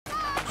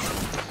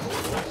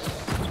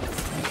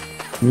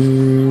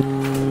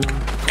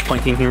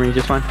Point team, can you read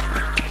this one?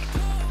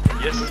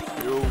 Yes.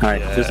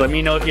 Alright, just let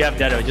me know if you have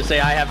Deado. Just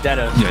say I have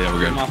Deado. Yeah,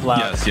 we're good.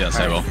 Yes,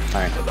 I will.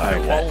 Alright,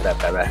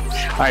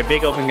 Alright,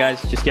 big open,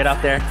 guys. Just get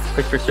out there.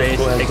 Quick for space.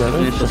 Take some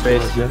initial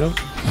space.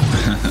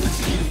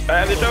 I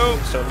have the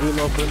dope.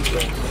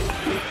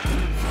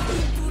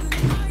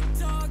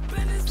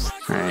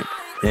 Alright,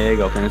 big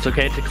open. It's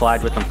okay to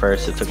collide with them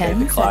first. It's okay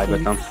to collide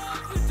with them.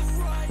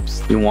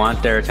 You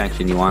want their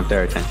attention. You want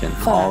their attention.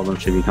 All of them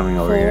should be coming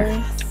over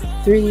here.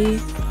 3,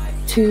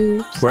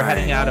 2. We're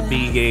heading out of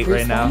B gate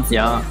right now.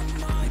 Yeah.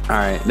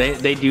 Alright,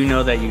 they do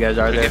know that you guys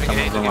are there. Some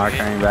of them are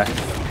turning back.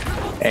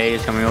 A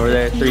is coming over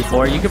there. 3,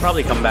 4. You could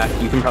probably come back.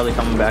 You can probably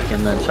come back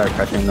and then start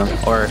pressuring them.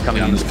 Or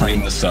coming in. I'm just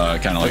playing this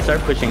kind of like start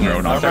pushing it.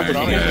 Start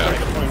pushing it.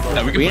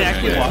 Yeah, We can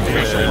actually walk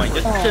away from the point.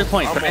 Just to the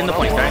point. Start in the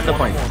point. Start in the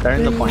point. Start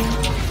in the point.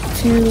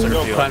 2.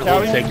 Start in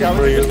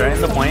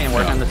the point and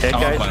work on the take,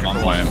 guys.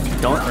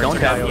 Don't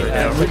die over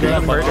there. We're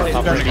doing murder. You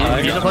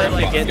need to play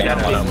like get that.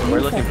 We're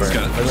looking for it.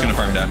 It's gonna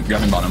farm down.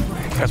 Grabbing bottom.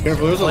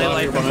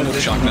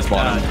 Shocking this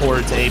bottom.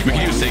 Towards A. We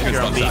can use sacred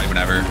left side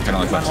whenever. Kind of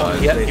like left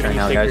side. Yeah, right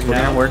now, guys. We're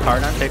gonna work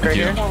hard on take right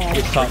here. We're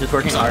just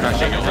working hard on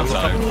take.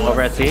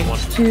 Over at C.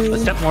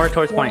 Let's step more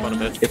towards point.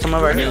 Get some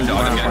of our healing.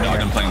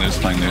 I'm playing loose.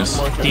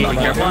 Be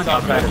careful on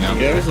top back.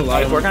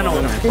 Work on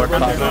open. Work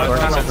on open.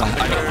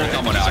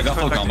 I got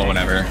full combo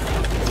whenever.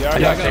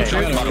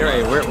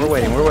 We're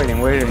waiting.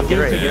 Get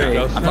ready.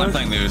 I'm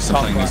playing loose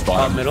bottom.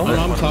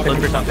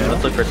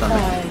 Let's look for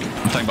something.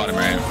 I'm playing bottom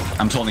right.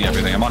 I'm holding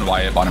everything. I'm on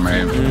Wyatt, bottom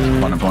right.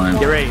 Bottom point.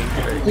 Get ready,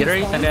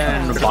 send it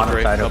on the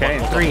bottom side, okay?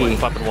 3,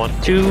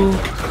 2,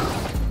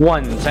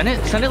 1. Send it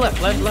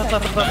left. Nice.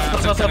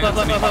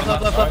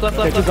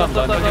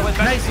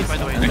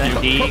 And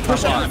then D,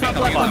 Push on the top.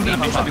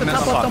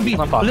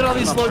 Look at all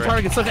these slow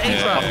targets. Look at A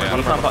drop.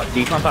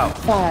 D clump out.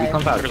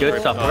 Good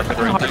stuff. Work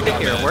on hard pick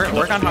here.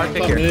 Work on hard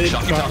pick here.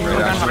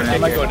 I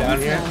might go down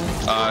here.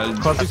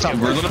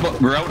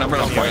 We're outnumbered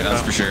on point,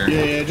 that's for sure.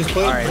 Yeah, just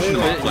play. Alright,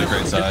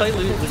 just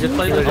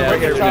play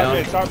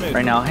loose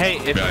right now. Hey,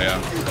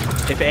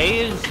 if A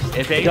is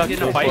in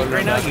a fight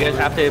right now, you guys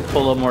have to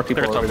pull up more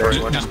people over there.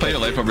 Just play your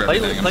life over Play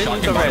everything.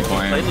 loose over at T.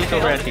 Play loose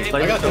over at T.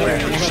 I'm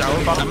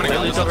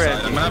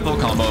gonna have full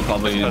combo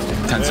probably 10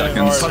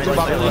 seconds. Play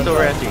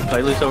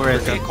loose over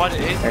at T.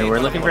 Hey, we're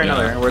looking for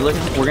another. We're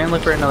gonna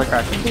look for another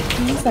crash.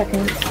 15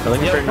 seconds. We're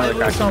looking for another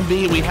crash. On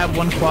B, we have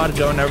one quad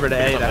going over to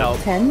A to help.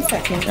 10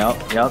 seconds. Yep.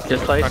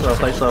 Just play slow.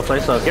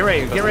 Get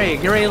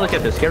ready. Look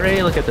at this.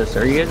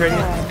 Are you guys ready?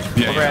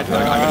 Over at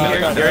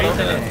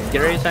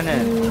Get ready. Send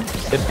it.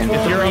 If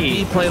you're on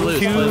B, play loose.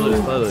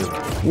 2,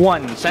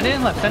 1. Send it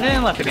in left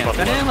again.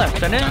 Send it in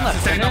left. And then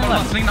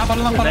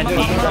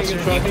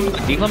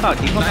declump out.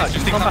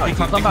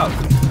 Declump out.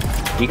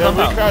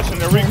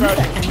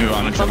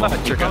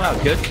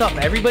 Good stuff.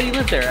 Everybody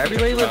lives there. Help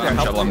people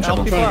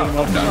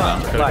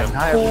out.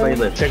 Everybody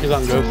lives. Check is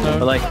on ghost now.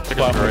 But like,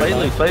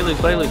 play loose.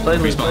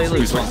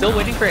 We're still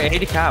waiting for A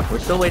to cap.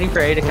 Guys,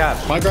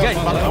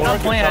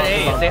 point at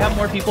A. If they have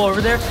more people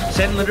over there,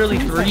 send literally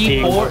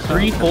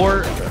 3,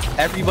 4,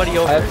 everybody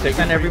over.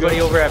 Send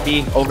everybody over at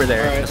B over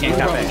there.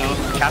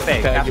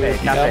 Cafe.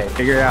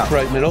 Figure it out.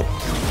 Right middle.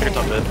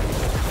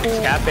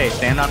 Cafe,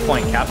 stand on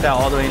point. Cap that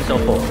all the way until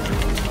full.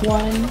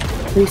 1.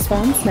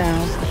 Response now.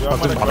 No.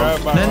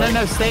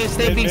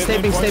 Stay B.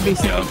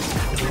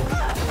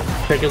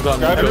 Check is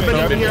on. Everybody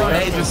over here on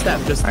A, just step.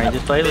 Alright,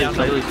 just play loose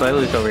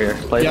over here.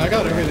 Yeah, I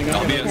got everything.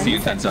 I'll be at C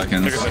in 10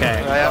 seconds.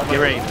 Okay, get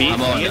ready. B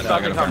is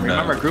starting to come.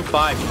 Remember, group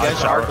 5. You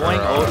guys are going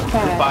over to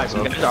group 5.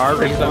 You guys are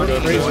going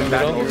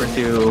back over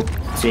to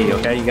C,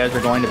 okay? You guys are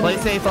going to Play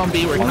safe on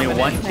B. We're only coming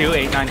 1, 2,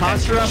 8, 9, 10.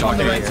 Posture up on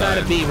the right side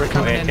of B. We're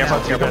coming in now.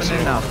 Careful.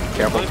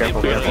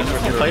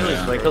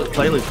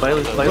 Play loose on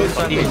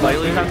C. Play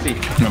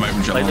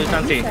loose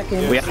on C.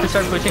 We have to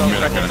start pushing you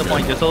right at the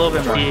point just a little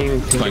bit more.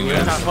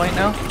 Push on point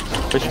now.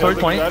 Push toward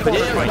point.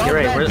 Get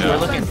ready. We're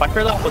looking. Fight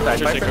for the opposite side.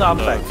 Check is on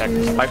ghost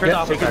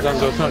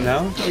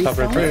now. Stop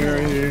right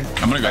here.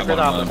 I'm gonna grab For the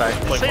bottom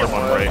opposite left.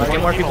 side. Let's get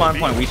more people on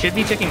point. We should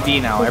be taking B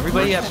now.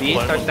 Everybody at B,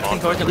 start stepping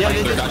towards the Yeah,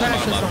 point. they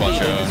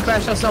just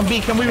crashed us on B.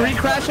 Can we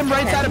re-crash him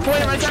right side of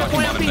point on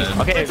B?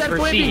 Okay, for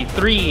C,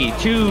 3,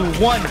 2,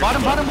 1.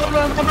 Bottom. Check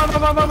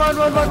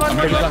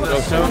is on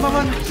ghost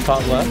now.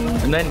 Top left.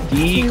 And then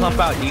D clump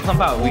out.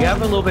 We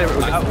have a little bit. We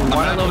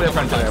want a little bit of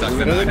pressure there. We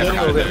want a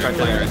little bit of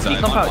pressure there. D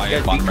clump out.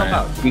 Guys,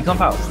 D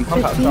clump out.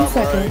 15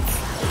 seconds.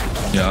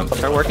 Yeah.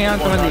 Start working on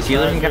some of these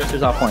healers and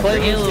casters off point.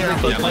 Bring it a little bit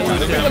closer.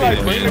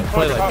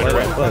 Play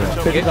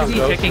Check is on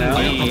ghost now.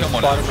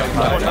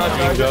 Bottom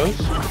right ghost.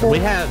 We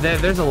have,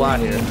 there's a lot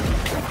here.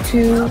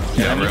 2.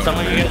 Yeah, we're Some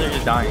of you guys are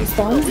just dying.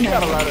 Response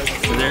now.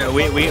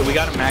 We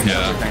got a max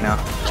right now.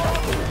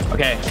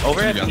 Okay,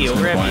 over at B.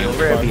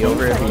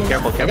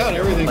 Careful. I got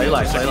everything. Play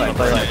life. I got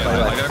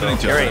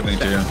everything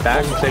too.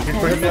 Back.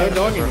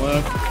 Dogging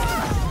left.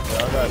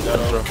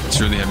 It's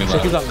really heavy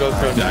left. He's on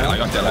GoPro. Yeah, I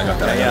got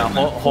that. Yeah,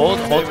 hold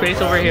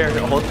space over here.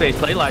 Hold space.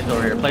 Play lives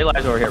over here. Play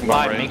lives over here.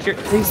 Five. Make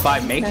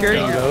sure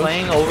you're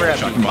playing over at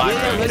Shocking five.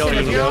 bomb. Get over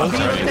to B.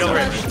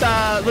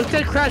 Look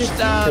to crash. Just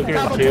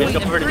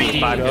over to B.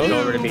 Five. Just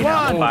over to B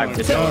now. Five.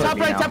 Just over to B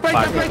now.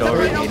 Five. Just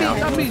over to B now.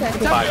 Five.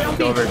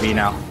 Just over B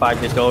now.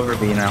 Five. Just over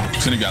B now.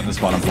 Just gonna grab this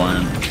bottom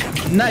point.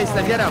 Nice.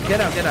 Then get out. Get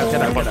out.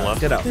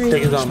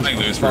 Take his on. Playing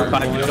loose for I'm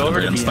playing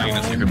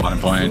the secret bottom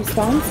point.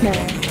 Response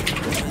now.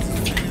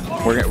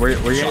 We're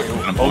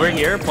over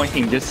here. Point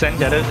team. Just send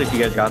Jettas if you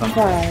guys got them.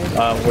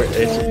 5.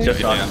 It's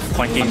just us.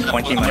 Point team.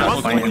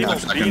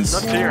 Seconds.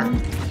 Not clear.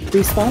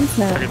 Response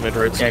now.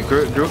 Yeah,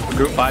 group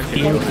 5 should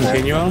Can you be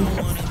continue on?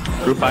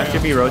 group 5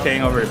 should be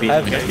rotating over to B. You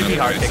guys should be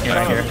hard taking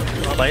right here.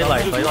 Play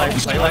life over here.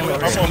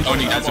 Oh,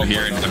 you guys are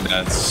here and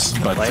that's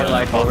but Play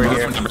life over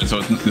here. so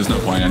there's no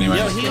point anyway.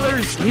 Yo,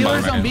 healers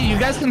on B. You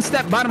guys can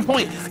step bottom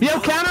point. Yo,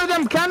 counter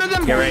them. Get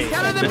ready.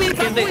 Counter them. The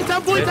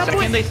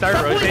second they start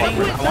rotating,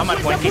 I want my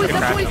point team to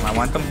crash them. I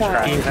want them to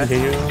crash. Can you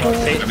continue on?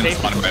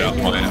 Safe. Bottom right up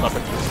point.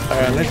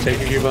 Alright, let's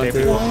take your point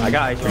through. I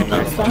got ice cream.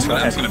 I'm just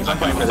gonna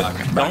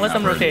Don't let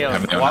them rotate.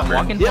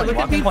 Walk in point.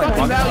 Walk in point.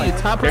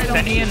 They're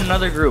sending in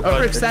another group.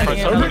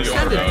 Overextended.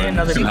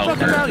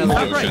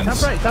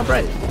 Top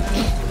right.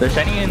 They're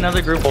sending in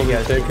another group.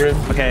 Sacred.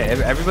 Okay,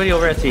 everybody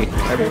over at C.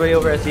 Everybody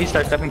over at C,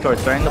 start stepping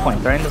towards. They're in the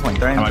point. I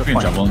might be in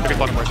trouble.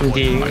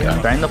 D.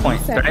 They're in the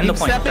point.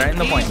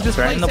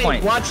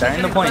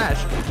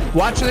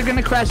 Watch, they're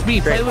gonna crash B.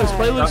 Play loose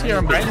here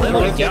on B.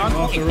 Get on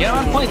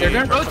point. They're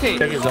gonna rotate.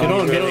 They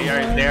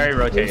already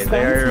rotated.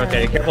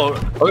 Careful.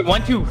 Oh,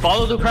 1, 2.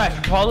 Follow the crash.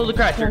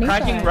 You're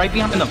crashing right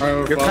behind them.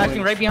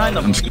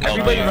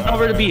 Everybody run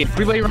over to B.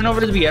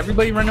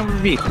 Everybody run over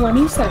to B.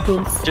 20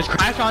 seconds. Just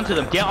crash onto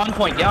them. Get on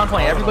point.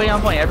 Everybody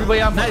on point.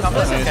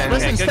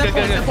 Listen, step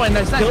point.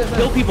 Nice.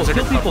 Kill people.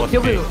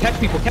 Catch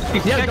people.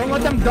 Yeah, don't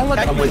let them.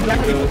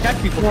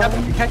 Catch people.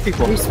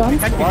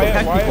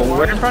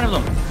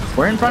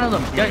 We're in front of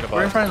them. Guys,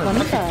 we're in front of them.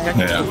 25.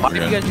 Yeah, Why do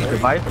you guys need to?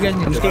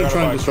 I'm still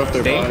trying to disrupt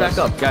their Stage vibes. back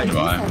up, guys.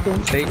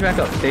 Stage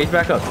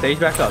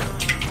back up.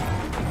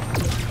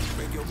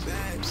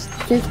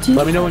 15.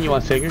 Let me know when you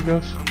want sacred,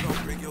 Ghost.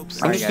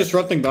 I'm just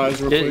disrupting guys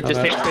real quick.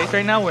 Just take space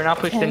right now. We're not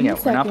pushed in yet.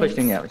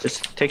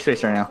 Just take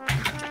space right now.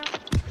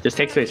 It's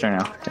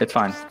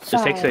fine.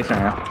 Just take space right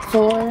now.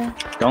 4.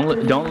 Don't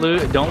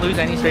lose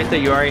any space that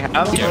you already have.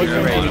 Yeah,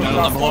 you're ready.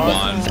 Level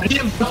 1. 3, 2,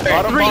 1.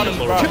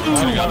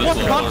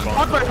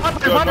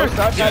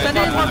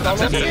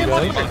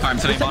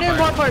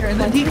 And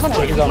then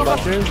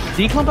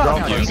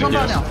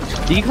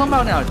declump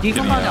out now.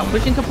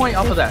 Push into point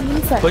off of that.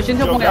 Push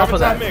into point off of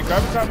that.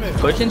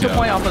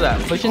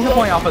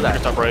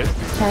 Top right.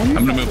 10.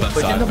 I'm gonna move left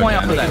Push side. into point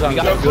off of that. We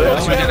got a good.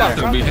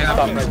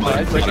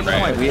 Push into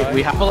point. We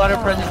We have a lot of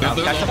presence now.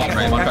 Catch up.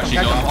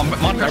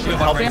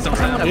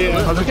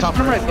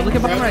 Look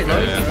at bottom right.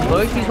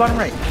 Low HP's bottom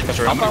right.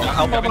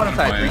 Help out bottom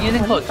side. Bring it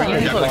in close. The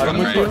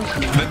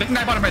big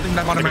guy bottom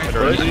right.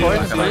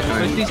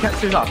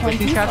 Push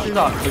these casters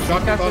off.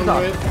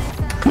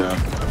 Yeah.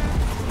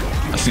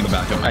 I see the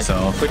backup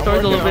myself. Push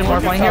towards a little bit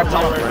more point here.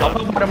 Help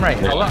out bottom right.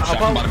 Help out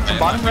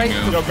bottom right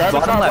to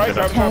bottom left.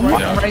 Bottom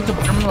right to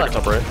bottom left.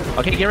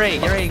 Okay, get ready.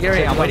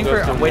 I'm waiting.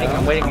 5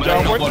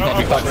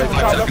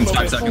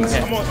 seconds.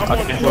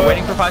 Okay, we're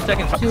waiting for 5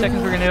 seconds. 5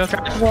 seconds, we're gonna do a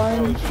crash.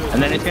 1.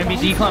 And then it's gonna be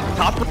declump.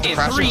 Top right.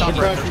 3, 2,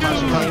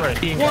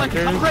 1.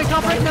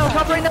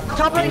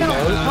 Top right now.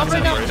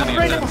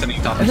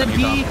 And then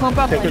declump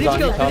out.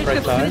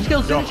 Finish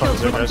kills. Push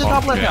into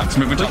top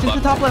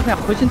left now.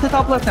 Push into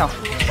top left.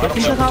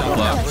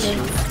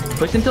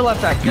 Push into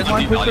left side. Just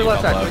one push to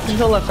left side.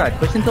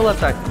 Push into left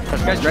side.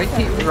 Guys, right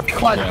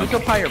quad. Push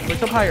up higher.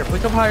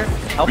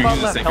 Help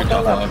out left. 5.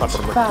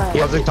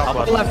 Help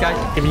out left, guys.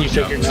 Giving you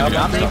sacred now.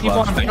 Not many people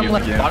on bottom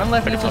left. Bottom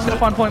left needs to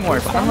step on point more.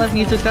 Bottom left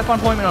needs to step on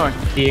point more.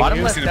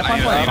 Bottom left, step on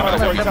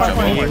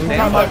point.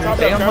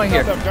 Stay on point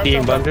here.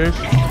 Being bunders.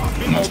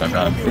 That's my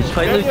bad. Just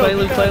play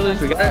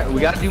loose. We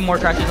gotta do more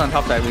crashes on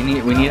top side. We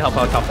need help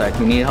out top side.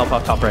 We need help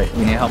out top right.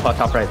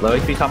 Low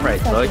HP top right.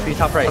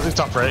 Top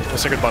right. The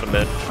second bottom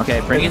mid.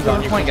 Okay, bring it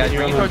towards point, guys.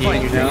 Bring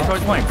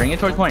it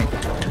towards point.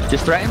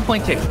 Just threaten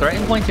point tick right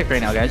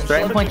now, guys.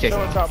 Threaten point tick.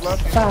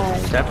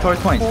 5. Step towards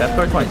point.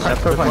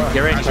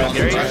 Get ready.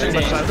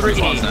 3,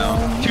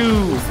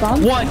 2,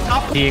 1.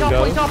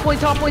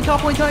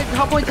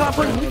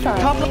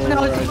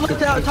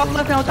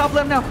 Top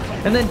left now.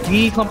 And then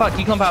declump out.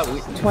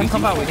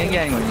 We didn't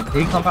get anyone.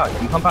 Declump out.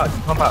 Declump out.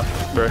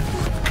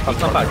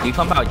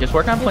 Just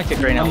work on point tick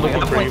right now. We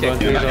have point tick.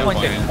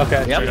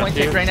 Okay. We have point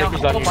tick right now.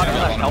 Help out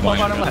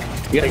bottom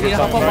left. You gotta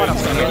help out bottom.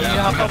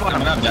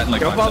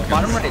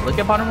 Bottom right. Look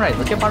at bottom right.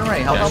 Help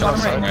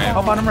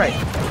out bottom right.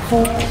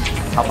 4.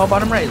 Help out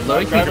bottom right.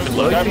 Low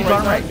HP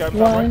bottom right.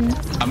 1. I'm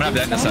gonna have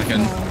that in a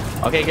second.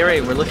 Okay, get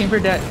ready. We're looking for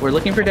debt. Get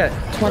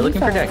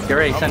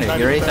ready, send it.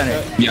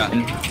 Yeah.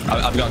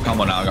 I've got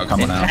combo now. 10.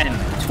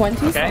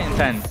 20 Okay, and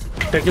 10.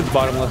 Sacred's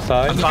bottom left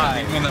side.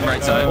 5. On the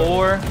right side.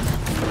 4.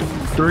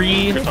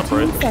 3, 2,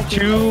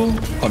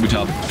 I'll be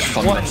top.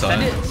 On the 1. left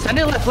side. Send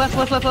it left.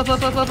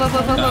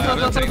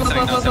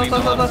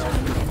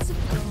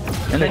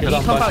 And then keep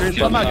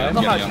come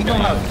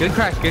out. Good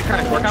crash.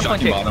 Work on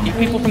point check. Keep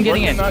people from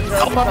getting in.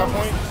 Help out.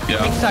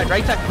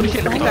 Right side, push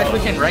in. Right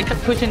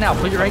side, push in now.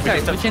 Push it right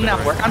side, push in now.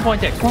 Work on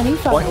point check.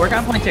 25. Work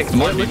on point check.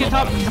 Look at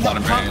top.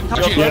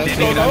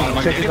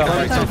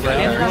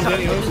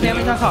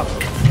 Damage on top.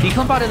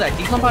 Declump out of that.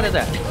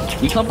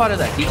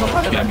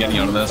 Yeah, I'm getting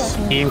out of this.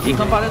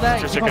 Declump out of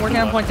that. Keep on working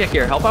on point check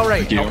here. Help out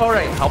right.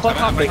 Help on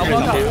top.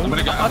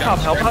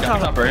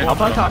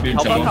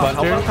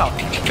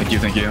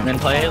 Thank you. And then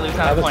play loose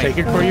on point. Take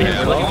it for you.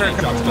 Yeah,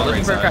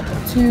 Looking for a crack.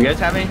 You guys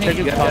have anything?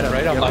 You guys have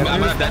right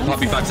I'm at that.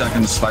 Probably 5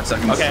 seconds. 5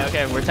 seconds.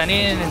 Okay. We're sending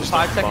in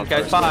 5 seconds,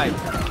 guys. 5,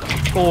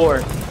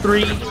 4,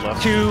 3,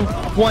 2,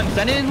 1.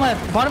 Send it in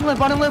left. Bottom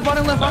left. And then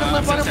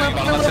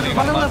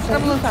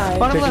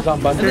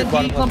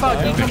declump out.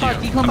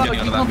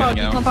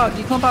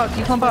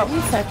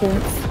 3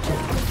 seconds.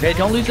 Okay,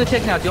 don't lose the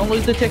tick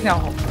now.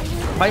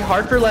 Fight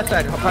hard for left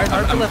side.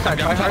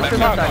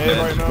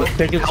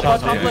 Take it Help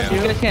out top left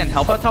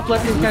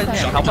if you guys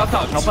can. Help out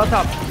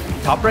top.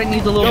 Top right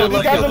needs a little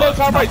bit.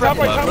 Top right.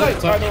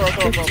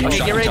 Okay,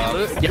 get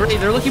ready.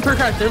 They're looking for a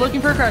crash. Play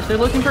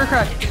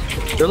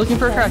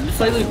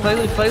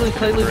loose. I'm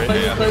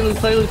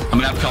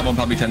gonna have combo in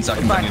probably 10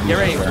 seconds. Fine, get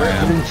ready.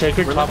 Take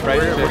your top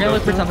right. We're gonna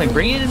look for something.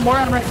 Bring it in more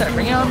on right side. I'm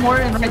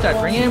working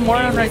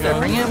on right side.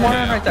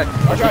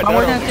 I'm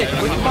working on 6.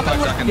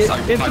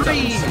 In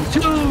 3,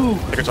 2,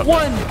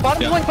 1.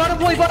 Bottom point.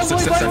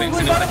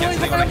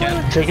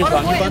 Take it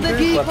And then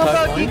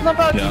declump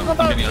out. Yeah, I'm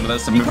getting out of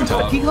this. I'm moving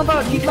top. Declump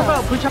out.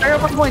 Push higher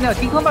up on point now.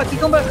 Declump out.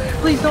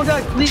 Please don't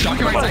die.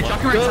 Shocking right side.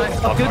 Good.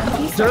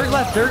 Zerg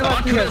left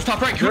together.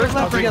 Top right.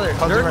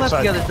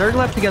 Zerg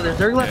left together.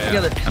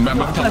 I'm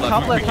moving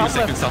top left. Top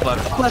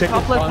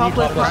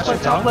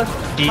left.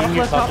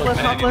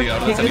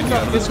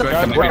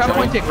 Work on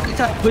point tick.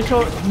 Push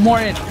more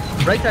in.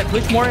 Right side,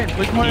 push more in.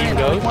 We got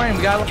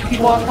a lot of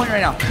people on point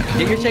right now.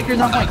 Get your shakers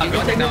on point.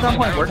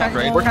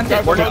 Work on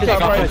tick.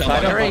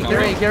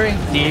 Gary.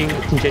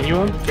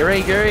 Continuum.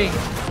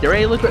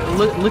 Gary, look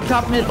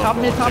top mid. Look top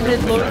mid.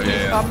 Look.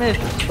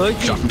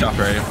 Top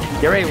right.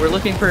 Gary, we're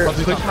looking for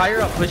push higher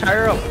up. I'm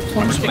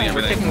just playing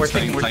everything. We're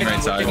taking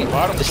right side.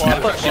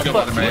 Step up.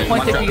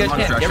 Point if you guys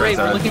can. Gary,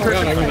 we're looking for a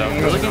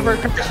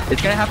crash.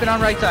 It's gonna happen on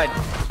right side.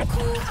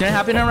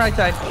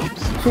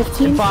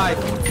 15. 5,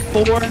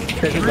 4, 3,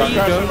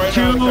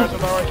 2,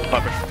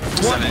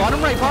 1.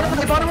 Bottom right.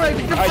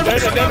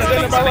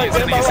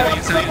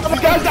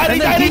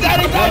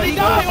 Daddy.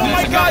 Oh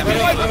my God.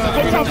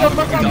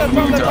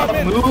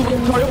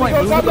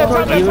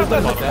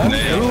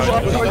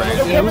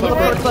 Move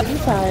towards point.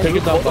 Take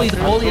it top. We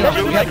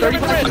got 30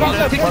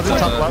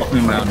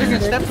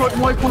 seconds. Step towards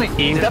more point.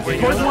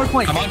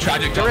 I'm on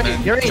tragic top,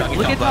 man. Gary,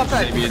 look at top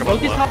side.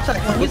 Focus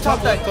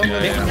top side.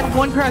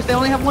 They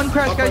only have one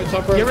crash. Guys.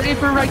 Get ready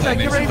for right side.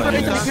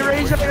 Declump.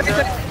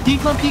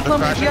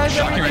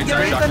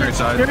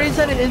 Get ready to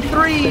set it in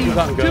 3, 2,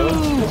 1.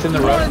 It's in the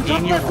road.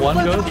 One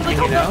goes.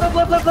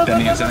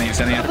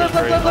 Sending it.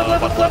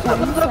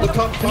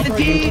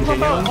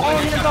 Declump out. All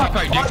hands on.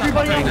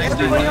 Everybody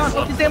on.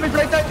 Focus damage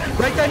right side.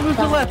 Right side move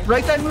to left.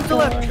 Right side move to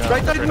left.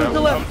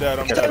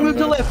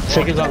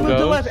 Chickens on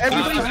go.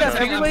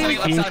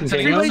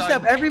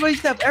 Everybody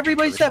step.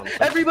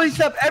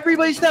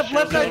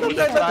 Left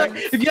side.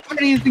 If you have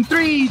anything,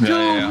 3,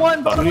 2,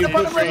 1. Bottom left.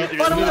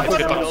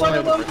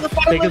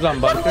 Chickens on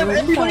bunker.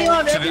 Everybody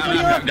on.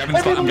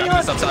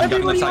 Top side.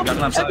 They're really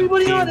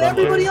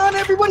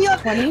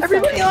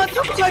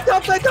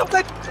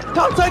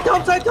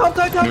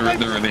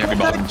heavy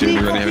bottom, dude.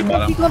 They're really heavy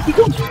bottom.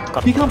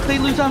 Become play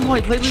loose on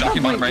point.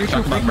 Shocking bottom right. I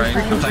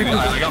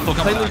got full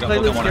combo. Play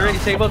loose. Get ready.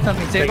 Save up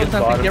something.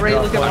 Get ready.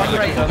 Look at bottom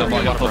right.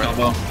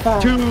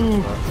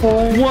 2,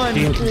 1.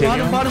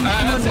 Bottom.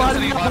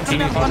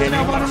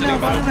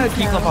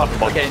 Keep up.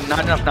 Okay,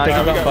 not enough. Don't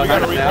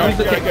lose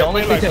the tick.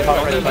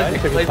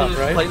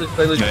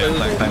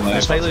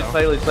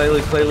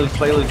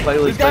 Play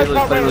loose.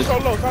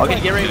 Okay,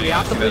 get ready. We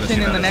have to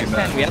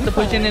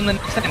push in the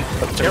next 10.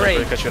 Get ready. 5,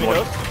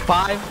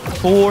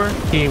 4,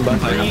 3, 2,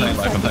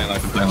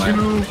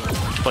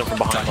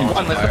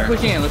 1. Let's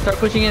start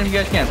pushing in if you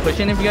guys can. Push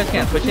in if you guys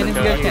can. Yeah, pushing in.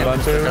 Push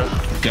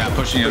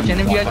in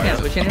if you guys can.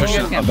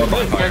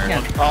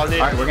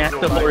 Alright, we're gonna have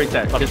to full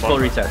reset. Just full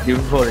reset. Do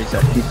full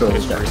reset.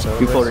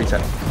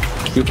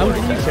 Yeah,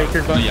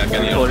 I'm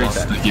getting full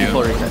reset. Thank you.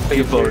 Full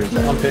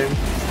reset.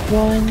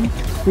 1.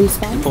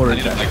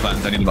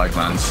 Respawn. I need the bike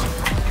lands.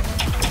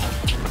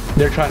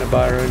 They're trying to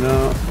buy right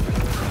now.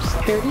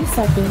 30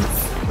 seconds.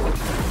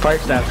 Fire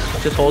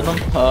steps. Just hold them.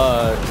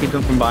 Keep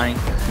them from buying.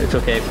 It's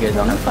okay if you guys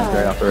don't have fun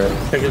right off the rip.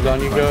 Chickens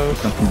on you go.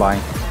 Keep them from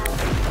buying.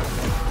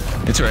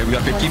 It's alright, we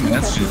got 15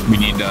 minutes. We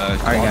need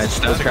alright guys,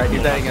 let's try to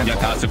do that again. We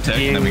got passive tick,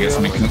 and then we get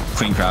some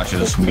clean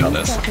crashes. We got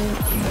this.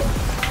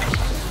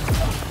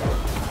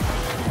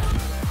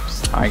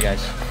 Alright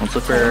guys, let's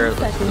look for,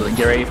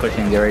 get ready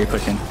pushing.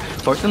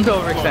 Force them to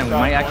overextend, we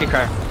might actually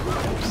crash.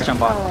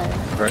 Jump off.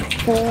 Right.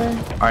 4,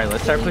 Alright,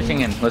 let's start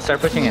pushing in. Let's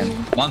start pushing in.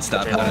 One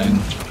step heading.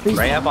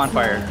 Right at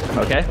bonfire.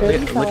 Okay?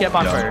 Look at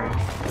bonfire.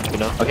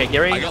 Okay, get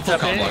ready. I got full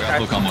combo. I got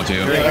full combo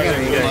too.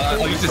 Good.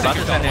 I'll use this About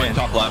to send in.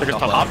 top left.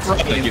 Top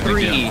right Thank in you, thank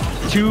 3, you.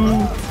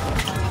 2,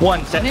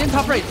 1. Send it in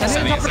top right. Send it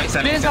in top right.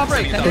 Send it in top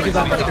right. Send it in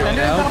top right. Send it in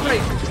top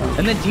right.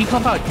 And then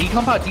declump out.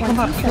 Declump out. Declump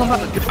out. Declump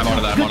out. I'm out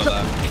of that. I'm out of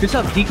that. Good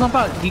stuff. Declump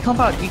out. Declump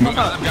out. Declump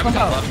out. Declump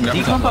out.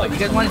 Declump out. You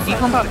guys want to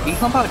declump out.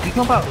 Declump out.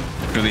 Declump out.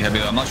 Really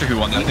heavy. I'm not sure who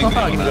won. I think Declump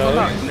out. they won Declump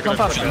out. that. Declump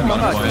out.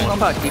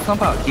 Declump out.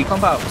 Declump out. Declump out.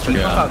 Declump out.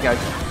 Declump out, guys.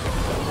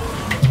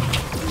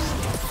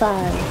 5.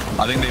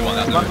 I think they won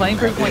that. Keep on playing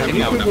for point tick.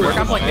 Work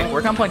on point tick.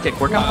 Work on point tick.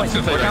 Work on point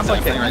tick. Work on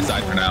point tick. Right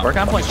side for now. Work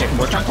on point tick.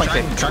 Work on point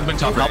tick. Try and bring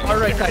top right. Help our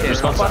right side in.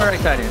 Help our right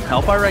side in.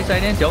 Help our right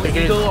side in. Don't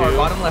go our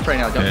bottom left right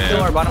now. Don't go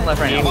our bottom left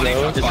right now.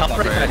 Just help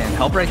right side in.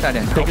 Help right side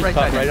in. Help right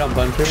side in.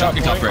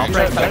 Shocking top right. Help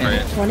right side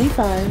in.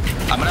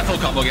 25. I'm gonna full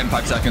combo again in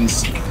 5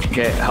 seconds.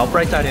 Okay, help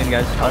right side in,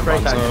 guys. Help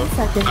right side in. 10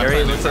 seconds. Gary,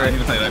 I look for need it.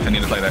 to play there. I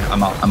need to play there.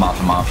 I'm off. I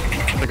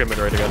think I'm mid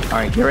right again.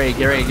 Alright, get ready.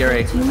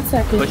 15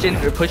 seconds.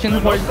 Push in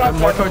more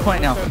towards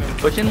point now.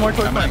 Push in more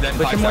towards point.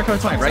 Push in more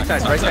towards point. Right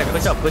side. Push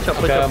up. Push up.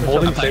 I'm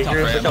holding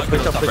Sacred.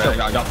 Push up.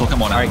 I got full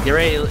come on now. Alright, get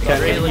ready. Let's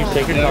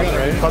take it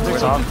top for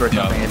something.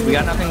 If we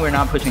got nothing, we're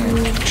not pushing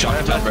it.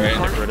 Shocking top right.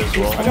 Right as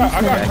well.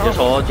 Yeah,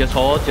 just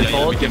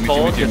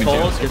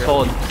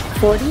hold.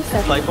 40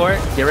 seconds. Play for it.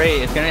 Get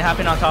ready. It's gonna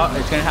happen on top.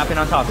 3,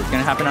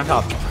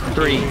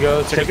 2,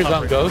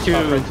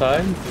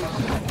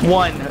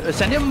 1.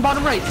 Send him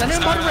bottom right. Send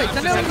him bottom.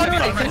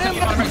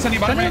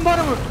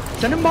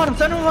 And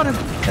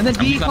then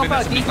declump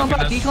out. And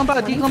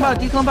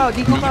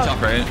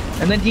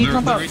then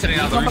declump out. Resetting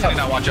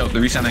now. Watch out.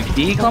 They're resetting.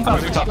 Declump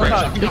out. Good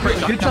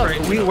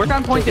stuff. We work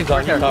on point. Step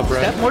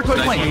more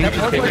towards point.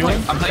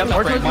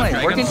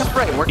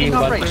 Working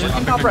top right.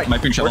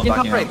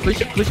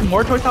 Push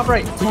more towards top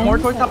right.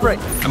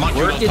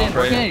 Work it in.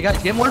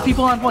 Guys, get more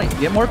people on point.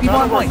 Healer,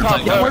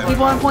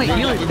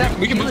 step.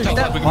 We can move top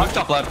left. We can move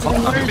top left.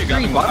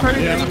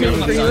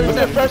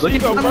 Look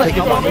at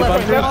bottom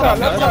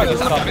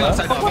left.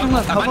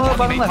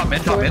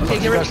 Okay,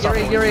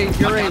 get ready.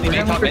 We're gonna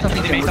look for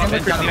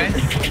something.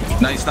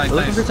 Nice.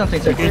 Looking for something.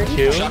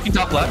 Shocking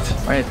top left.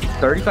 Alright,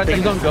 35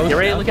 seconds. Get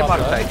ready to look at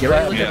bottom side.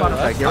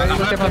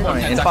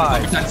 In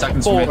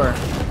 5, 4,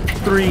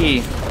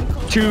 3,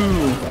 2.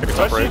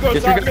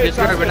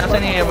 Disregard. We're not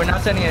sending it.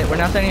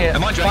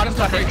 Am I Bottom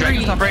top right.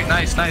 Dragon's top right.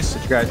 Nice. Guys,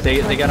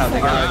 they got out.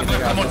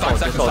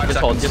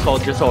 Just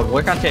hold.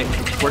 Work on tick.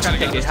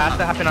 It has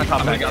to happen on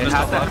top side. It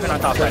has to happen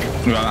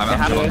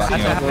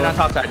on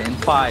top side. In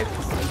 5.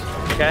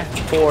 Okay,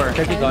 4, 3,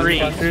 2,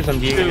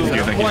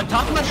 1.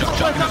 Top left,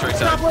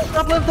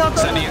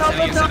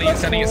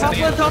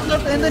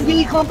 and then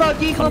declump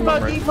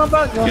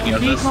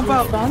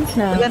out. Bounce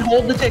now. And then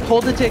hold the tick.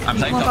 I'm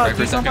tight top right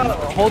for a second.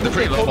 Hold the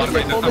tick. They're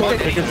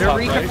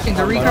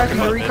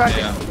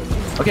recrashing.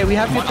 Okay, we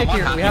have to tick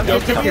here. Don't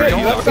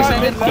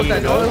overextend it.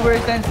 Don't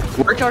overextend.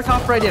 Work our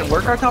top right in.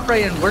 Work top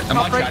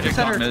right to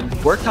center.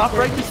 Work top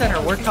right to center.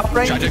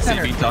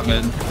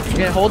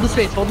 Yeah, hold the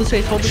space.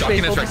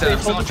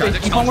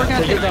 Keep on working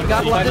on it. You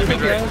got a lot of tick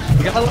here.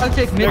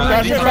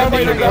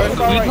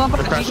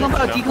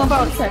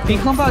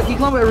 Declump out.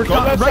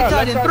 Right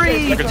side in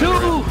 3,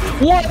 2,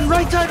 1.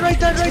 Right side.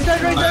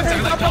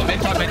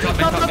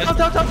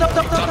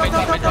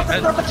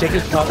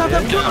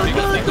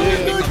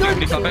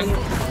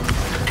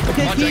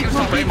 Okay,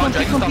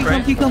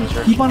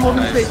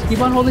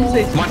 keep on holding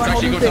space.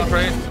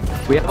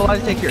 We have a lot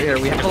to take here. Okay,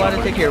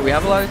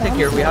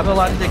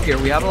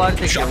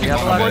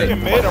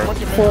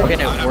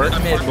 work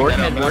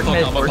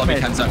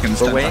mid. 10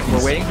 seconds. We're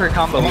waiting for a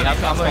combo. We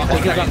have combo.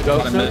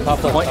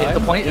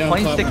 The point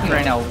is sticking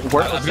right now.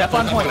 Step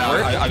on point.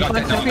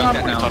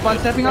 Keep on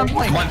stepping on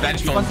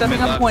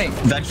point.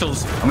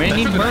 Vegetables. I'm gonna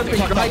need Murphy.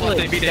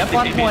 Step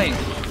on point.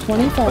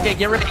 25. Okay,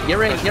 get ready.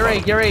 We're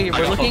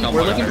looking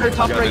for a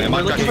top right.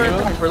 We're looking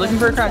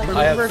for a crash.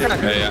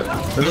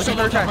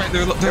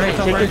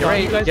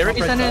 Get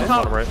ready, send it in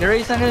top.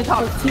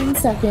 15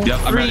 seconds. Yep,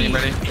 I'm ready.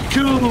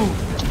 2,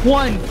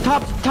 1.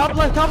 Top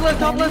left.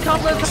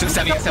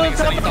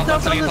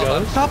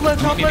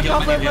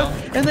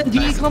 And then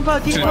declump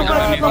out.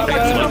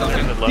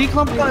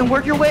 And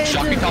work your way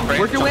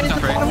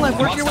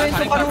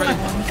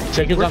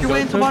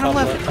into bottom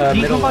left.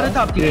 Declump out of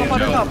top.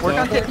 Work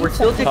on tick. We're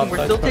still ticking.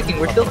 40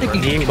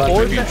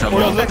 seconds.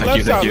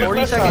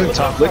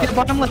 Look at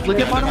bottom left. Low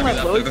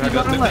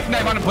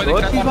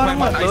bottom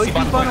left.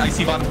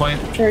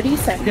 30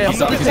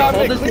 seconds. Okay,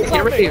 hold this.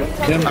 Get ready.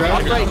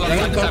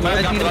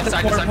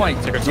 the point.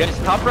 Yes,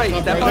 top right.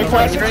 Step on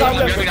point.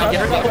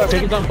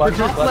 Take it on button.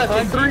 Top left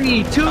in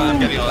 3, 2, 1.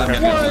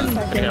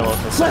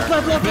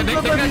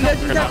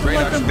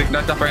 Big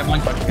top right.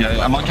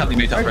 Yeah, I'm on Kelly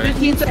May top right.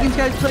 15 seconds,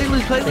 guys. Play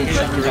loose. Play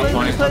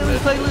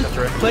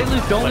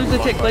loose. Don't lose the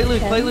tick. Play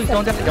loose.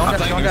 Don't die.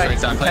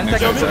 10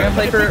 seconds. We're gonna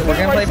play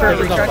for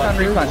retract on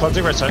respawn.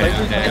 Closing right side.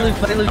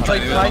 Play loose.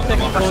 5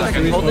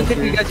 seconds. Hold the tick.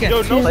 You guys can.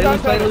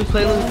 Play loose.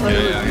 We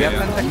have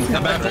 10 seconds.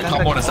 I'm back.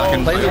 Top 1 a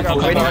second. Play loose.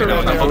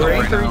 We're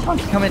waiting for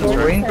response to come in.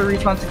 Waiting for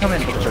response to come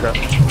in.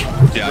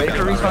 Yeah, Waiting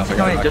for response to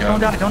come in. Just don't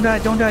die.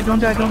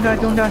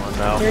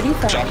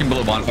 35. Shocking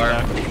below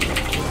bonfire.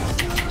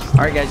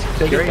 Alright guys,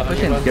 get ready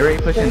pushing. 30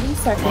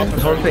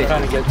 seconds. Hold space.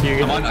 Trying to get to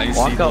you. I'm on ice.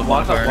 Walk up.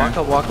 I'm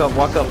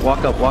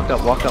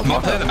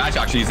not playing the match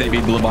actually. He's AB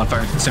below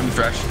bonfire. Same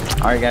fresh.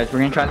 Alright guys, we're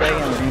gonna try that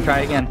again. We're gonna try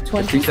again.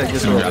 Just reset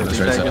just a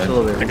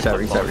little bit. Reset.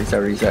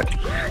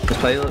 Just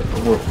play.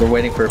 We're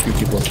waiting for a few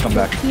people to come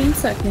back. 15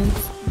 seconds.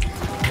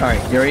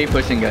 Alright, get ready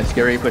pushing guys.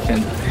 10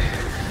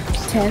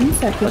 Let's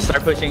seconds.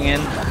 start pushing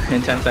in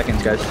 10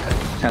 seconds guys.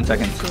 10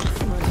 seconds.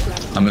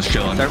 I'm just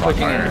chilling. Start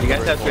pushing in. You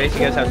guys have space.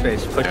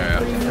 Push.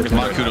 Come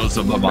on, kudos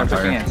to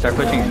bonfire. Start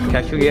pushing in.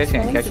 Catch who you guys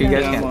can.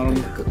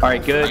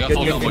 Alright, good. I got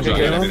full combo jug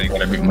and everything.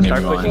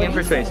 Start pushing in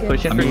for space.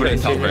 Push in for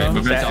space.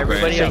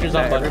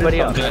 Everybody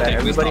up.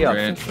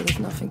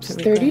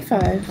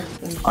 35.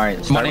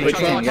 Alright, start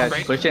pushing in, guys.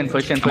 Push in.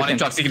 I'm on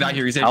Jock, he can die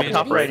here. He's AB. Help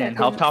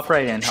top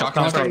right in.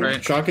 Shocking top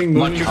right. Shocking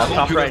moving.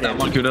 Top right in.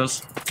 One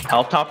kudos.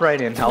 Help top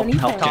right in. Help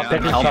top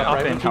in.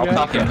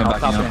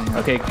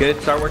 Okay,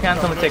 good. Start working on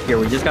some tick here.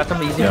 We just got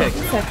some easy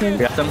picks. Seconds.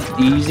 We got some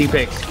easy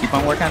picks. Keep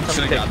on working on some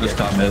Should've got this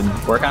ticks. top mid.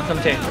 Work on some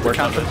tick.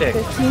 15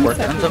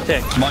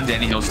 seconds. Come on,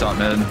 Danny, he'll stop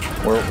mid.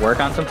 Work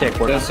on some tick.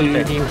 I'm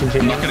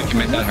not gonna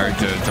commit that hard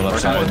to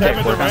left side.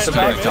 Work on some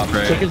tick. Top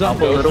right.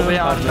 Help a little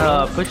bit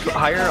on push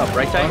higher up.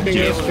 Right side. Shocking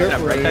is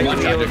careful. Right side.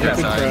 One side, different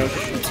side.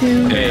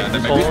 2. Yeah,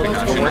 there might be a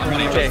We're working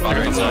on tick.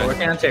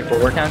 right side.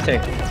 We're working on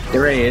tick. Get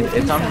ready.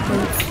 It's on.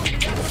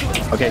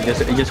 Okay,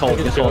 just hold. 45.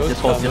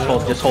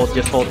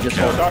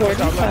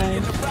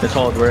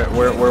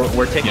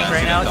 We're taking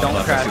right now.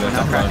 Don't crash. We're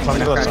not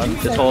crashing.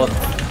 Just hold.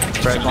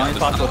 For as long as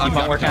possible, keep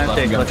on working on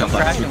tick. Let's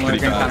crash and we're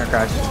gonna counter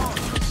crash.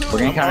 We're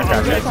gonna counter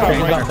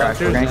crash.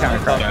 We're gonna counter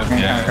crash.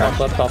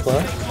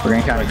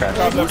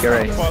 Get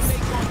ready.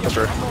 That's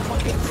right.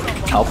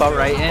 Help out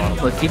right in.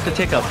 Let's keep the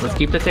tick up.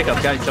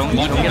 Guys. Don't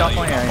get off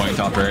point area. Point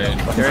top right.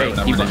 Get ready.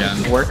 Keep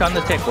again. work on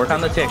the tick.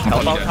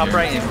 Help out top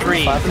right in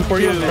 3, 2.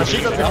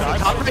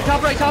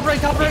 Top right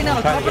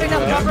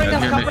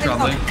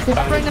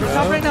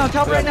now.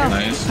 Top right now.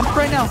 Nice.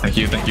 Thank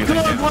you.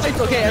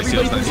 Okay,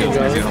 everybody push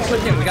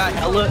in. We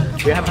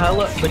have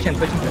hella. Push in.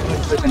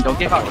 Don't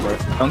get caught.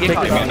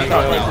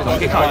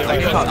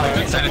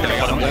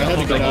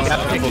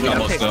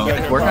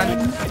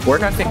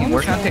 Work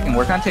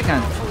on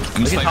ticking.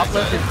 I'm just Top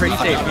left is pretty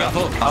safe.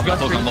 I've got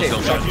full combo still.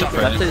 Top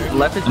right.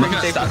 Left is I'm pretty looking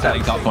safe. at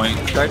static top point.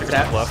 Start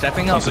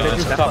stepping up.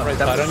 Step up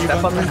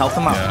and help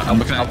them out. Yeah, I'm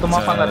looking at Help them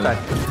off on that side.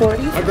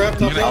 40. I grabbed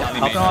top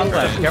Help them on the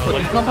left. Careful.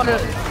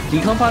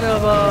 Declump out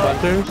of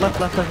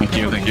left. Thank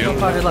you.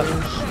 Declump out of left.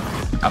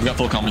 I've got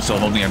full combo still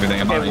holding everything.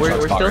 I'm Okay,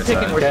 we're still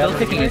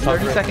ticking. It's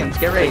 30 seconds.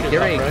 Get ready.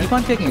 Keep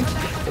on ticking.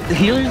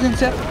 Healers and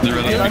step. They're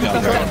really big up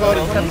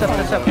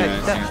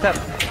there. Step.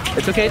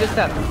 It's okay to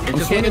step.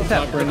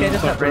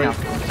 Right now.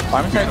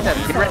 Arm side step.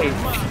 Get ready.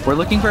 We're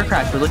looking for a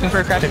crash. Top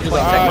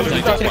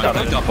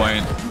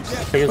point.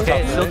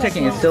 Okay,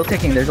 it's still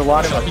ticking. There's a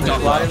lot of this.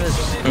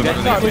 You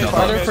guys push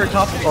farther for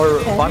top or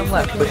bottom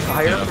left. Push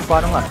higher for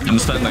bottom left. I'm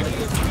standing.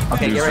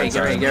 Okay, get ready.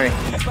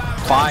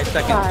 5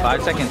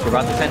 seconds. We're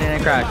about to send in a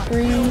crash.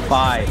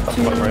 5,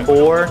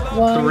 4,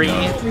 3,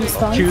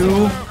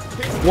 2,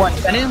 1.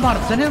 Send it in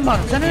bottom.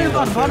 Bottom,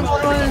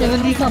 and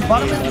then declump.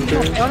 Bottom and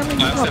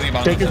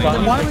declump. Take his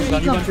bottom. Bottom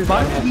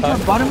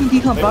and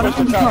declump.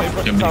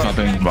 Give me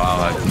something.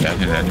 Wow, yeah,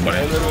 hit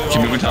anybody.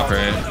 Keep moving top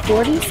right.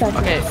 40 seconds.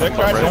 Okay,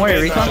 don't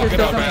worry. Recon is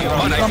still coming.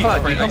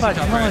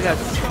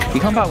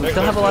 Declump out. We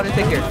still have a lot to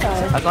take here.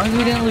 As long as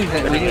we didn't lose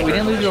it. We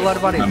didn't lose a lot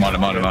of bodies. I'm on.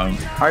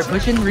 Alright,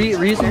 push in.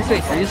 Reassume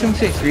space.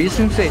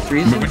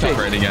 Moving top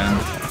right again.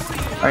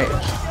 Alright.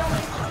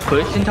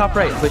 Push in top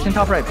right. I'm gonna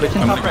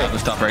grab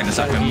this top right in a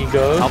second.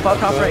 Help out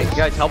top right.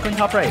 Guys, help in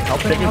top right.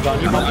 Help in top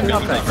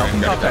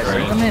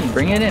right.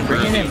 Bring it in.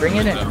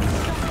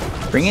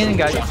 Bring it in,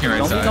 guys.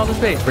 Don't lose all the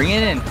space. Bring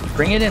it in.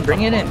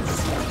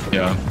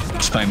 Yeah,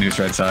 just playing loose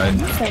right side.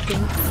 2 seconds.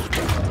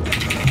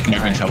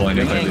 Moving trouble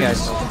into Bring it in,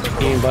 guys.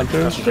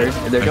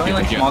 They're doing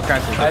like small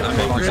crashes.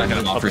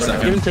 I'm off for a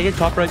second. Take it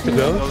top right to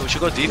go. We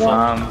should go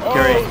default.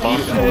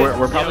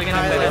 We're probably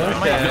gonna set it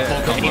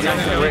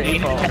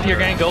you're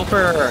gonna go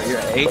for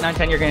 8, 9,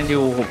 10. You're gonna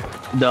do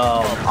the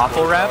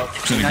awful rep.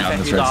 8, 9,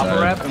 10 do the awful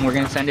rep, and we're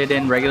gonna send it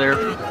in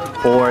regular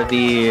for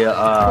the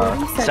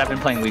 7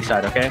 playing weak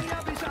side. Okay.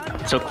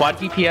 So quad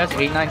DPS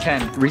 8, 9,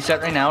 10.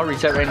 Reset right now.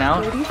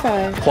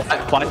 35.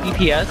 Quad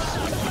DPS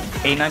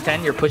 8, 9,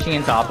 10. You're pushing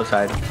into opposite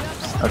side.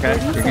 Okay.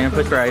 You're gonna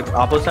push for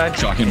opposite side.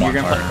 Shocking You're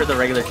gonna bonfire. push for the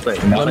regular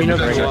split. Let me know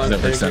if you want.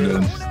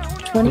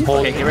 20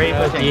 Okay, get ready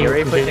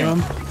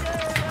pushing.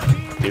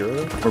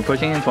 We're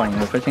pushing in 20.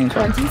 We're pushing in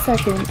 20. 20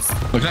 seconds.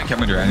 Looking at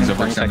Kevin Durant, he's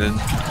overextended.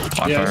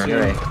 Yeah, Get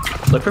ready.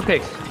 Look for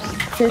picks.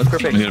 Look for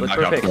picks. We need to Look back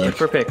for up picks. quick. Look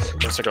for picks.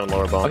 Let's go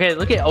lower ball. Okay,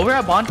 look at over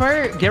at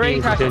bonfire. Get ready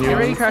to crash them. Get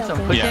ready to crash them.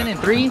 Push in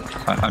 3.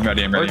 I'm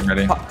ready, I'm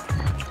ready.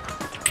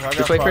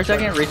 Just wait for a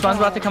second. Respawn's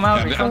about to come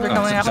out. Respawns are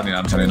coming out.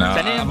 I'm sending now.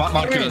 Send in.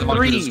 I'm 3,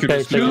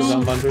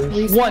 2,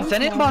 1.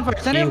 Send in bonfire.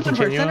 Send in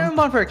bonfire. Send in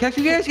bonfire. Catch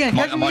you guys again.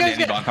 Catch you guys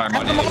again. I have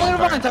them all in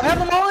vines. I have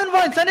them all in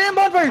vines. Send in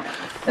bonfire.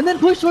 And then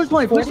push towards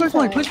point. Push towards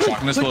point. Push.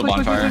 Walking this little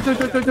bonfire.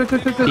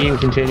 Team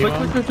continue.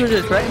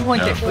 Push. Right in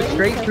point. Push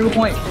straight through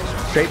point.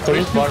 Straight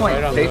through point.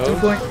 Straight through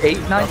point. 8,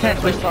 9, 10.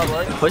 Push up.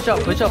 Push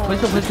 8,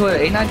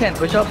 9, 10.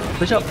 Push up.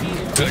 8,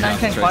 9,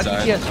 10. Quad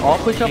DPS. All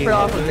push up for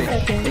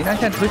opposite. 8, 9,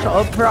 10. Push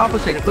up for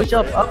opposite. Push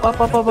up. Up.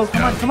 Come on.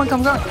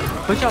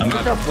 Push up.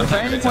 We're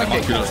trying to point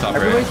tick.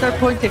 Everybody start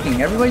point ticking.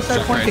 Everybody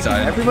start point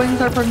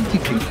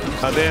ticking.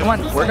 Come on.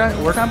 Work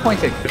on point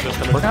tick.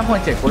 Work on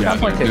point tick.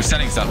 They're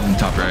sending stuff in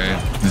top right.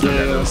 There's no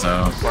dead though,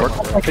 so. Work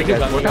on point tick,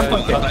 guys. Work on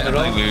point tick.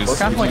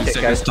 Work on point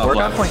tick, guys. Work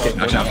on point tick.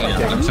 I'm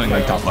sending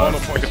like top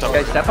left.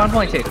 Guys, step on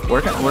point tick.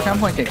 Work on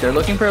point tick. They're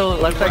looking for a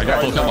left side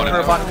crash. They're looking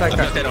for a bottom side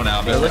crash.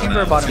 They're looking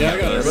for a bottom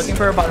side. They're looking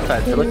for a bottom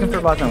side. They're looking for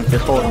a bottom.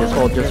 Just hold.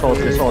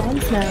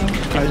 Bombs now.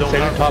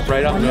 Second top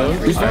right on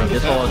those. Alright,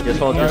 just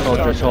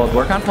hold.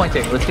 Work on point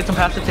tick. Let's get some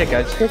passive tick,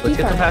 guys. Let's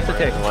get some passive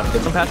tick.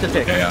 Get some passive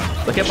tick. Yeah.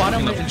 Look at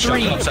bottom.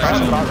 3.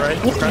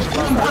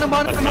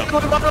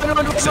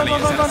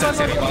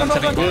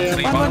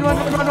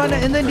 Bottom.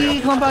 And then D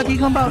come out.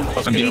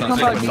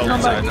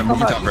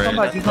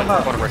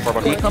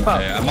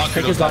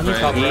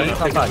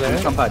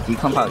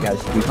 Guys.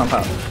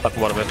 Up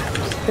one of it.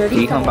 30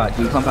 D come out.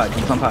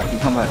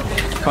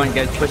 Come on,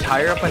 guys, push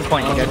higher up in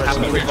point. You guys have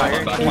to push higher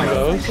in point.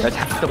 You guys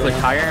have to push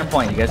higher in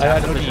point. You guys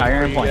have to push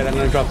higher in point. I'm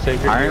gonna drop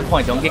Sacred. Higher in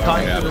point. Don't get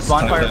caught into this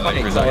bonfire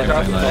fighting. You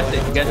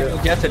guys are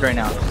congested right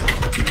now.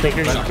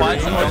 Sacred. Don't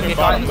get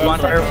caught in this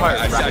bonfire fight.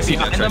 I see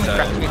Wrap behind them and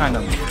crash behind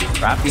them.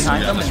 Wrap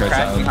behind them and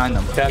crash behind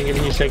them. Okay, I'm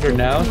giving you Sacred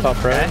now.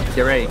 Top right.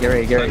 Get ready. We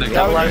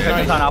have a lot of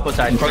seconds on opposite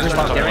side.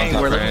 Get ready.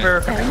 We're looking for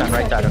a crash on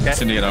right side, okay?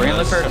 We're gonna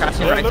look for a crash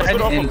on right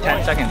side in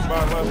 10 seconds.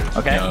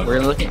 Okay?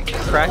 We're looking at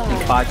crash in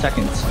 5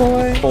 seconds.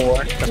 4,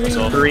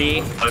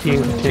 3,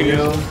 2,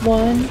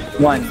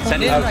 1.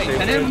 Send it right.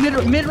 Send it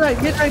mid right.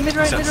 Sending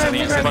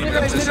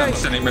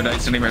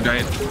mid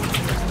right.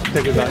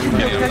 Sacred's on you.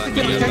 Check the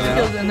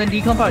kills, and then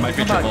decomp out. I'm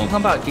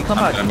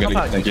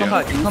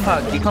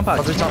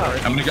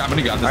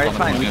gonna grab this. Alright,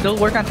 fine. We still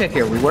work on tick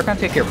here.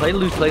 Play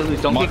loose.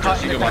 Don't get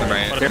caught in the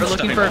crash. They're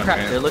looking for a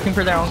crash. They're looking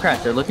for their own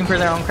crash. Guys,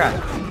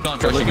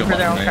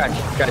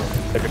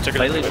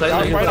 play loose, but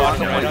on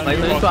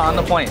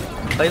the point.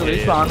 Play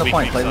loose, but on the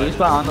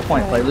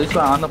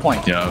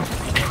point. Yeah.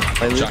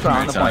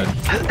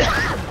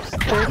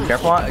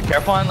 Careful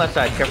on left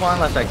side.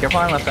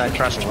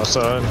 Crashing left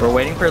side. We're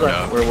waiting for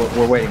left.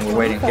 We're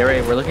waiting. Get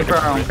ready. We're looking for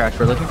our own crash.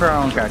 I'm gonna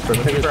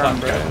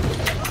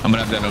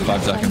have that in 5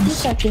 20 seconds.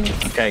 seconds.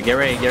 Okay, get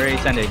ready.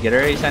 Send it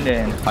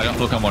in. I got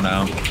full combo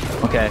now.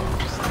 Okay.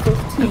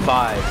 In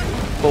 5,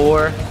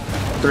 4,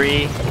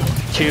 3,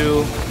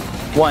 2,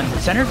 1.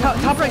 Center top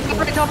right.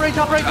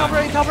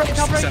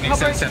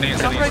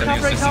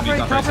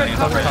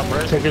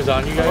 Sacred's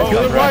on you guys.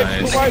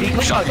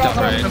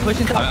 Push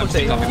into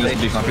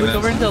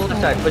over into the left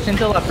side. Push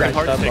into the left side.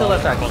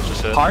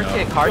 Hard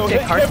tick,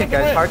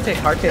 guys.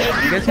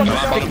 You guys can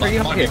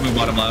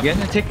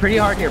tick pretty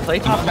hard here. Play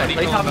top side.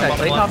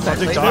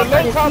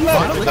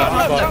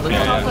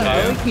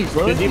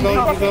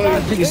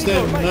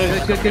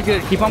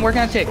 Good. Keep on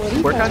working on tick.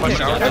 45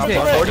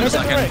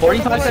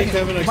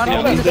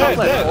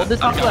 seconds. Hold this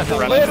top left.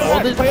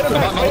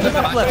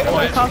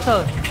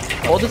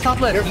 Hold this top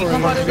left.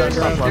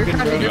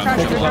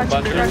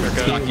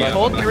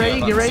 Hold, get ready.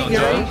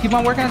 Keep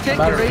on working on tick.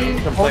 Get ready.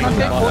 Hold on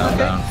tick.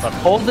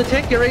 Hold the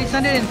tick. Get ready.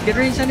 Send it in.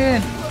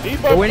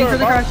 We're waiting for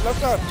the crash.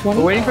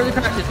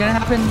 It's gonna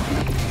happen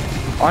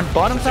on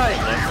bottom side.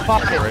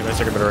 Pop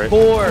it.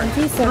 4,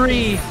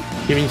 3.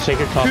 Giving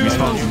Sacred top right.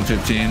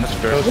 15. Let's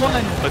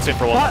say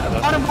for one. Bottom.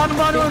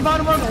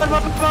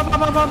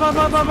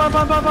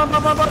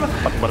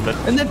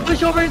 And then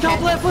push over in top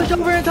left.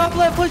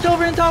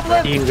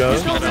 Team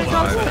goes.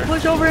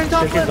 Push over in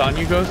top Sacred's left. on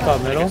you goes.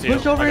 Top middle.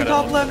 Push over in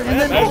top left.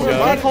 And then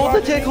hold the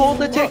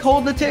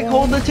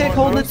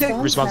tick.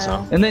 Response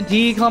now. And then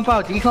declump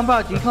out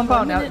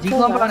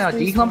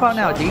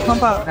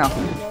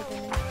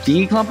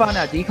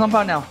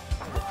now.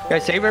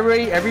 Guys, save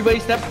everybody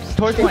step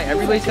towards point.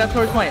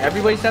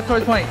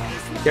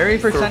 Get ready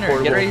for center.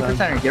 If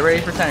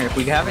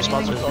we have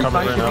anything,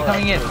 respawn should be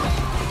coming in.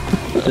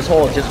 Just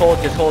hold. We're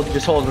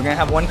gonna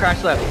have one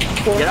crash left.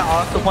 Get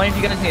off the point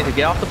if you guys need to.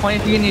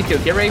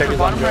 Get ready for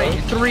bottom right.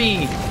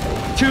 3,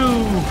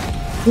 2,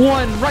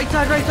 One, right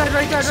side, right side,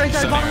 right side, right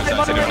side, bottom right,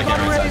 bottom right,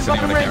 bottom right,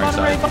 bottom right,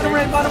 bottom right, bottom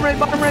right, bottom right,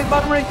 bottom right,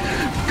 bottom right.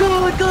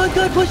 Good, good,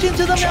 good. Push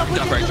into them now. Push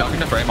into them.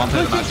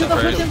 Push into them.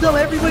 Push into them.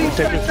 Everybody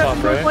start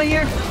north point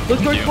here.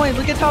 Look north point.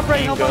 Look at top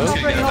right. Help out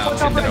top right. Help out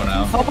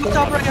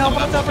top right. Help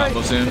out top right.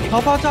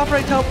 Help out top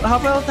right. Help out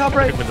top right. Help out top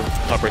right.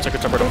 Top right, check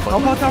it, top right,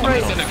 Help out top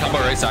right. Combo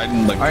right side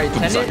in like Alright,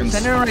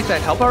 send it on right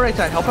side. Help out right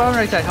side. Help out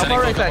right side. Help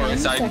out right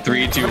side.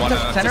 3, 2, 1.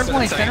 Center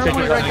point. Center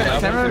point right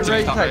side. Center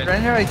right side. Right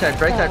here right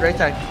side. Right side. Right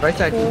side. Right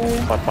side.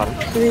 bottom.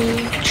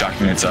 3.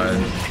 Shocking inside.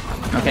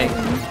 Okay.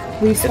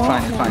 Respawn. It's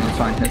fine. It's fine. It's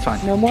fine. It's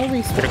fine. No more Check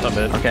it respawn. on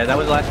mid. Okay, that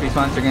was the last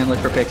response. We're gonna look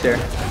for picks here.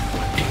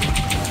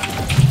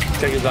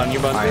 Check is on you,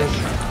 Bunker.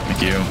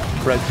 Thank you.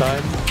 Red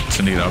side.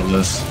 To need out of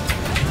this.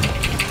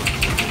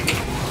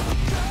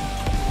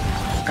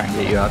 Try and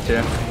get you out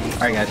too.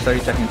 Alright guys, 30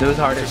 seconds. It was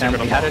hard. And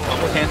we had a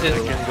couple chances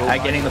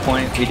at getting the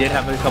point. We did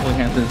have a couple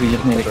chances. We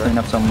just need to clean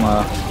up some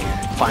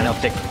final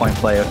tick point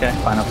play, okay?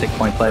 Final tick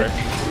point play.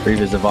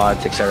 Revisit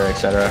VODs, etc.,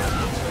 etc.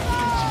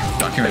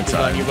 Shocking right Check is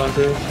on you, side.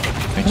 Bunker.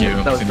 Thank you.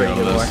 That was To need pretty out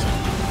good of war. this.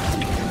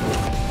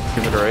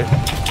 Give it a right.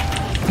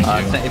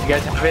 If you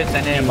guys have it,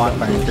 send it in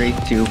bonfire. 3,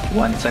 2,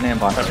 1. Send it in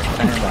bonfire.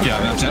 Send it in bonfire.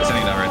 Yeah, I'm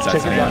sending that right side.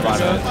 Check Sending it that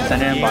right out. side.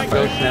 Send it in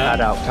bonfire.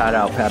 Pad out, pad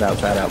out, pad out,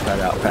 pad out, pad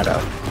out, pad out, pad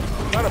out.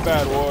 Not a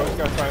bad war. You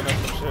gotta tighten up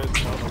some shit.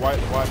 White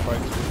fights,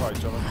 we fight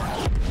each other.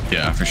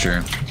 Yeah, for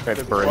sure.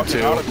 Right, burn Fucking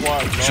two. out of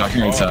quad, bro.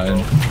 Shocking right side.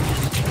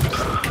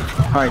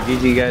 Alright,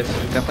 GG guys.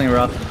 Definitely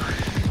rough.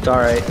 It's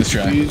alright. This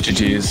try.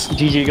 GG's.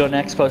 GG go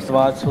next, post the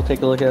VODs. We'll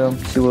take a look at them,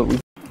 see what we.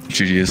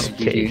 GG's.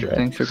 GG.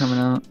 Thanks for coming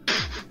out.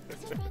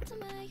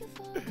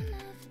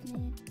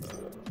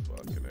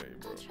 Fucking A,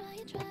 bro.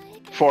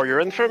 For your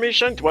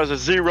information, it was a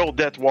 0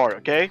 death war,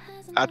 okay?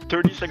 At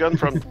 30 seconds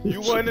from...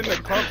 You weren't in the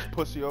cups,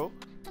 pussy-o.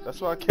 That's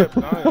why I kept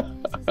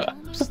dying.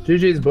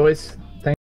 GG's, boys.